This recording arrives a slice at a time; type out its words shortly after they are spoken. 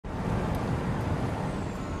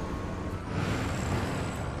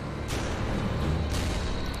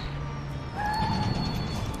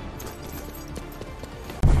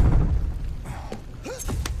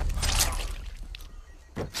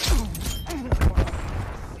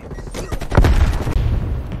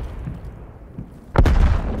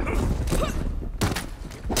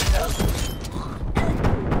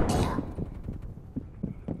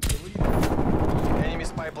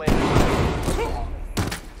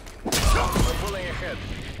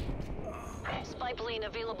ahead. Spy plane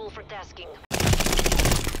available for tasking.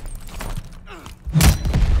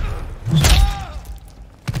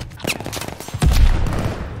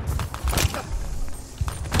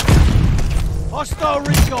 Hostile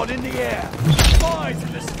recon in the air. Spies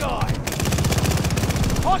in the sky.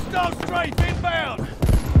 Hostile strafe inbound.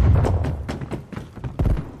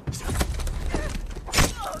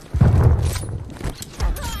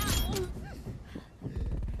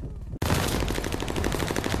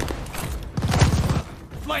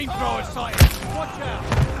 Flamethrower sighted. Watch out.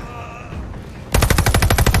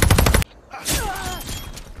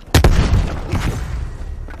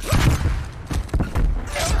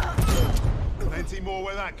 Plenty more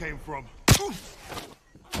where that came from.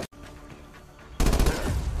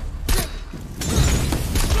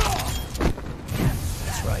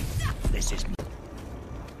 That's right. This is...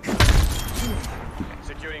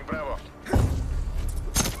 Securing Bravo.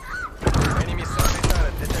 Enemy solid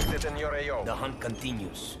turret detected in your AO. The hunt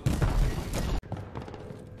continues.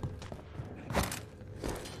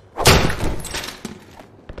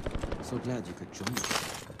 So glad you could join us.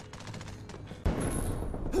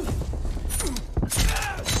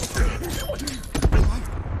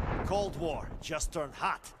 Cold War just turned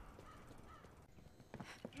hot.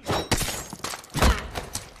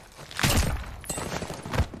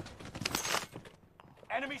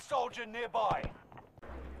 Enemy soldier nearby.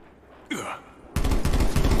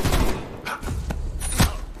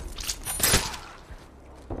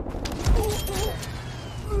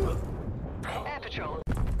 Air patrol.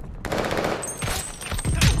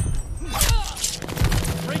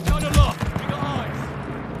 Recon aloft. We got eyes.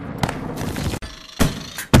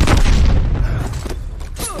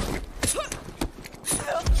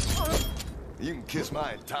 You can kiss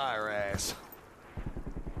my entire ass.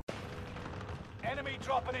 Enemy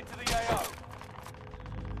dropping into the AO.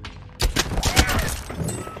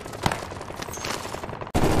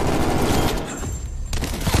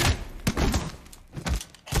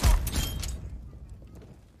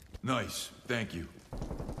 Nice, thank you.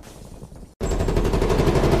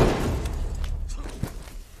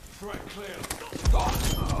 Threat clear.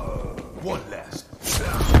 One last.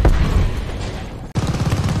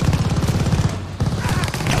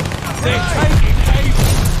 They're taking aim.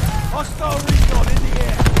 Hostile recon in the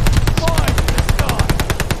air. Fire in the sky.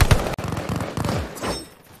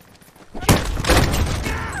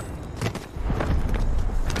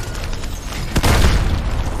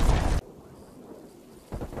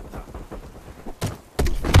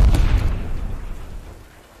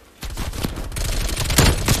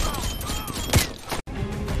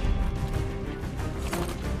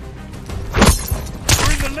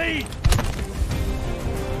 We're in the lead.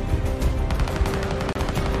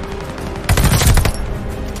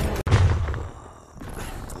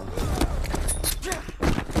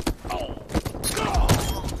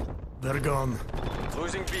 They're gone.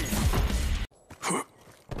 Losing B.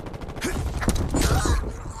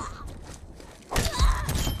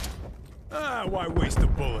 Why waste a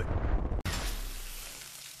bullet?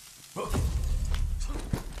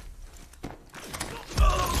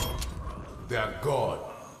 They're gone.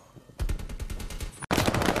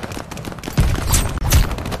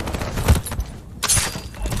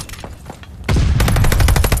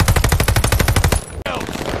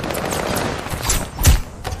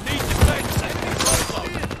 Need defense. Enemy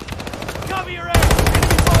roadblock. Cover your ass.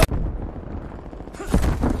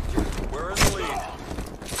 We're in the lead.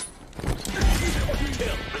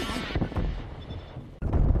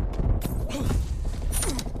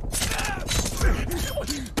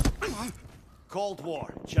 Cold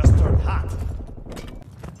War just turned hot.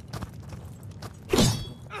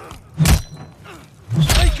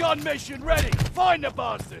 Recon mission ready. Find the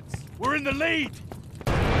bastards. We're in the lead.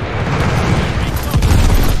 Recon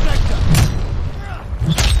sector.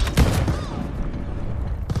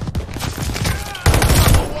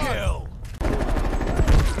 Double kill.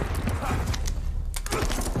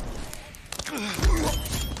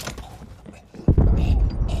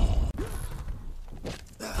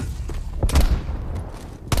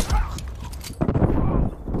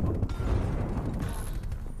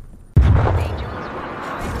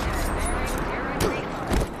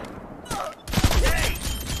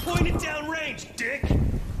 Point it down range, dick.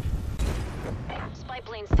 Spy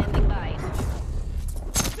plane standing by.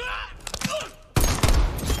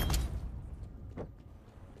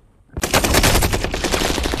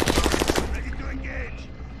 Ready to engage.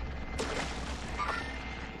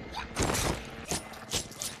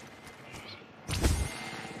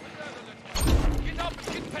 Get up,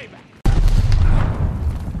 get payback.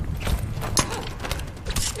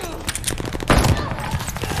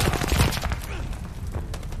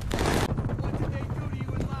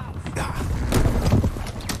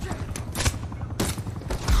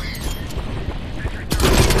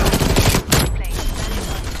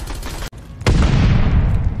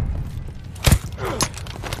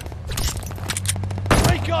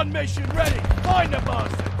 Recon mission ready! Find the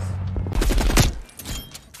bastards!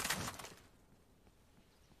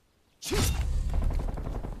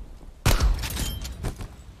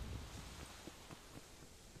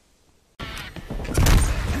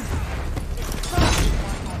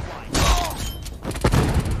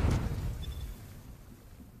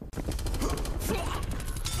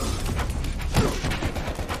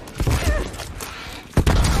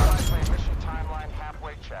 Mission timeline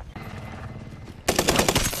halfway check.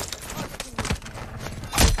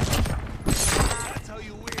 That's how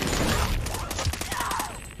you win.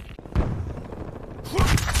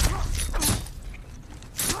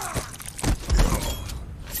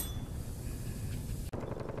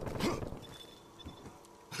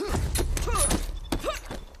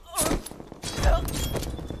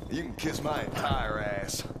 You can kiss my entire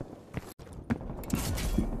ass.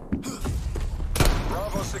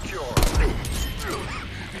 Bravo secure.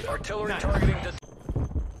 Artillery targeting the...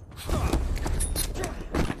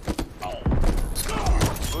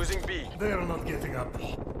 Losing B. They're not getting up.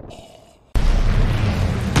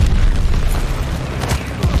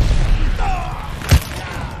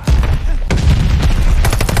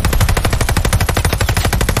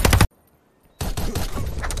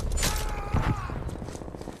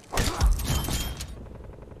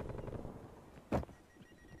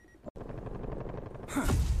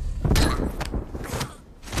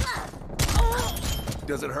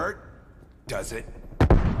 Does it hurt? Does it?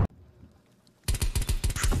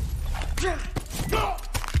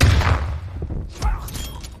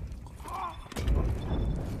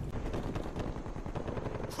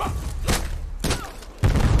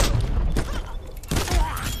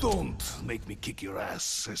 Don't make me kick your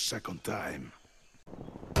ass a second time.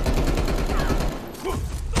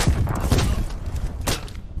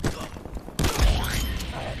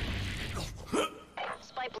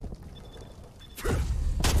 Spy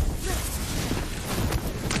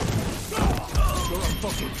You're on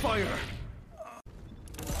fucking fire!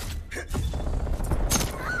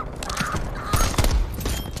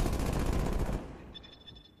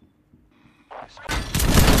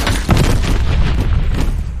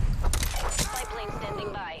 plane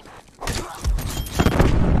standing by.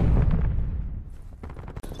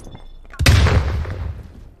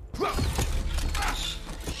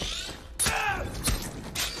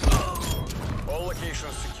 All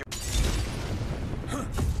locations secure.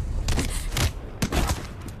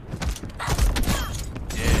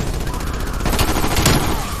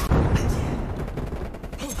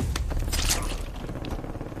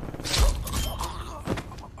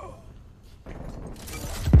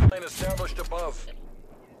 Plane established above.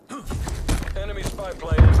 Enemy spy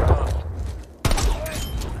plane inbound.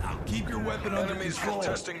 Keep your weapon under Enemies control.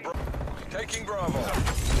 contesting taking Bravo.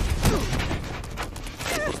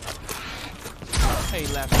 Hey,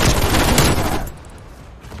 left.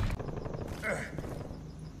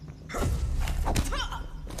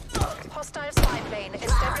 Hostile spy plane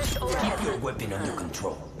established overhead. Keep your weapon under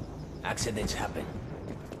control. Accidents happen.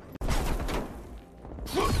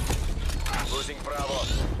 Losing Bravo.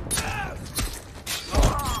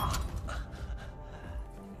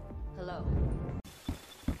 Hello.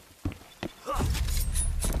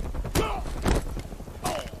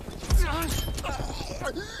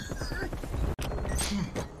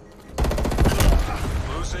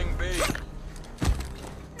 Losing B.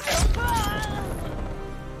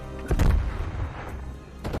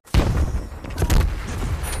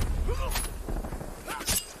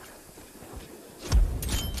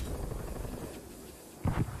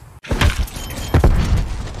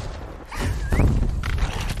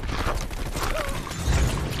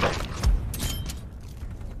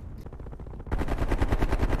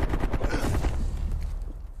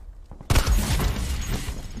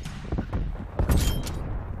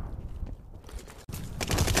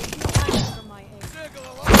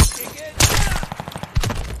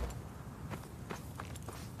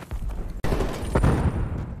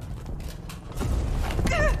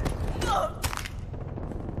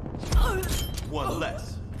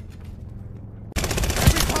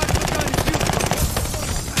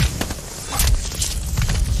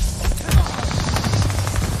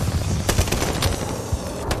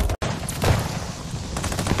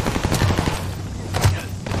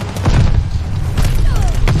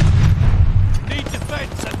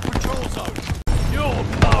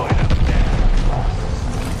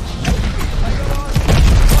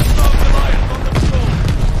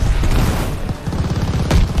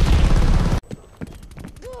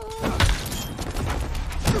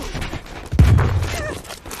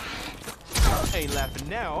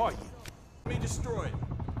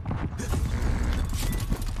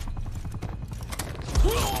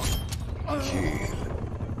 Kill.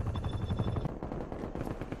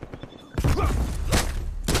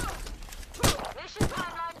 Mission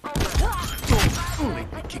timeline over. Don't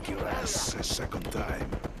make me kick your ass a second time.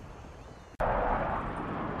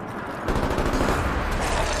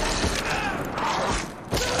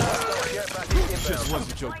 Just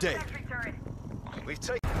wasn't your day. We've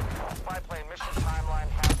taken Spy plane mission timeline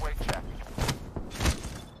halfway check.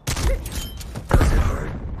 Does it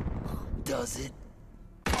hurt? Does it?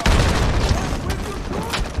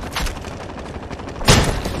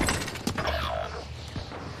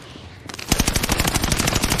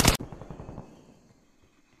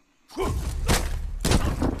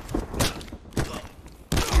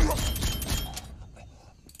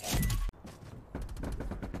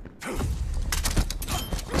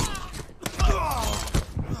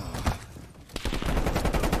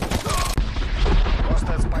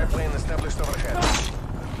 Hostile spy plane established overhead.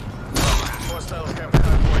 Hostiles have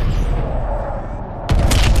hardpoint.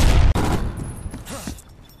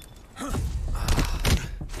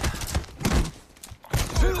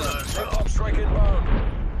 Top strike inbound.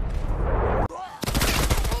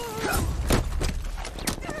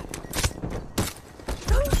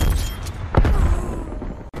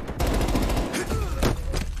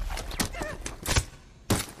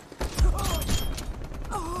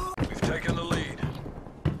 We've taken the lead.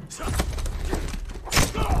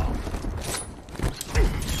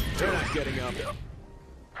 They're not getting up.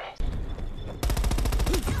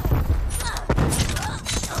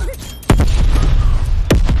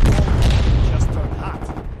 Just turned hot.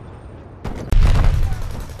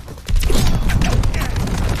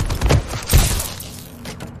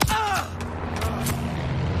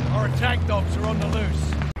 Our attack dogs are on the loose.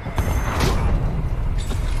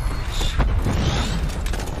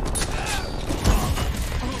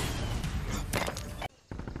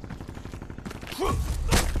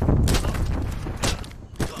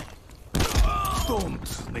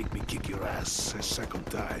 Don't make me kick your ass a second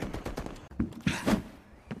time.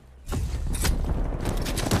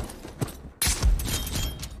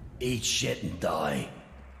 Eat shit and die.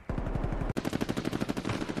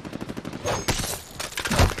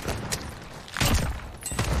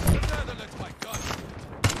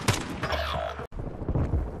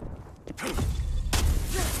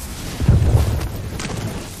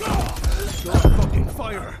 You're on fucking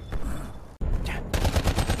fire.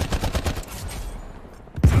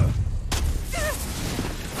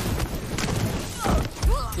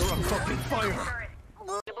 You're on fucking fire.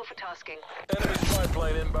 Available for tasking. Enemy spy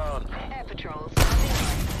plane inbound. Air patrols.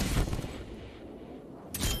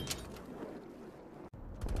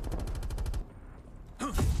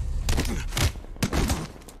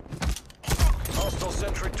 Hostile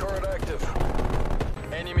sentry turret active.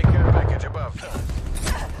 Enemy care package above.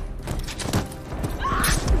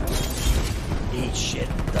 Eat shit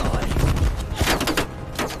and die.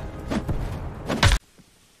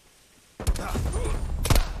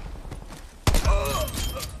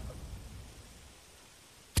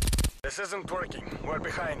 This isn't working. We're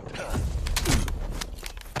behind.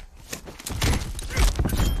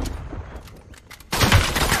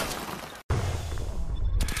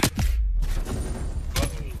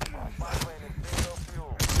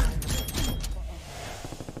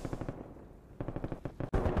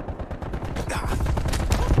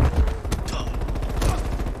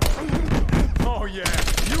 Oh yeah,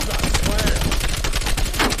 you got slammed.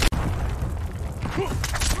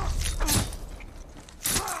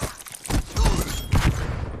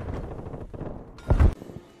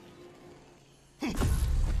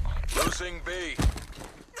 Losing B.